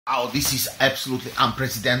Oh, this is absolutely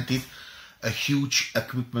unprecedented. A huge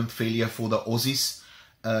equipment failure for the Aussies.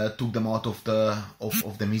 Took them out of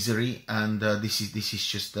the misery, and this is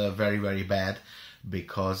just very, very bad,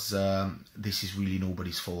 because this is really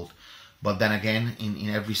nobody's fault. But then again, in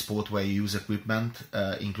every sport where you use equipment,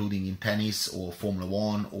 including in tennis or Formula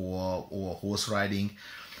One or horse riding,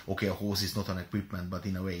 okay, a horse is not an equipment, but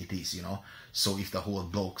in a way it is, you know. So if the horse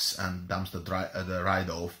blocks and dumps the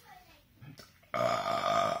rider off,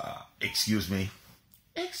 excused,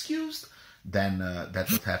 then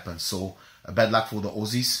that's what happens. So bad luck for the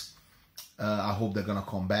Aussies. I hope they're gonna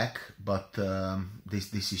come back, but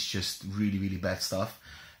this is just really, really bad stuff.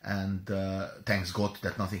 And thanks God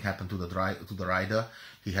that nothing happened to the rider.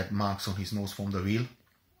 He had marks on his nose from the wheel,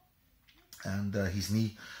 and his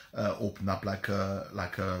knee opened up like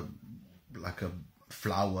a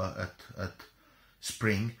flower at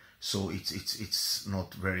spring. So it's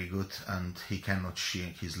not very good, and he cannot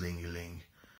shake his lingy-ling.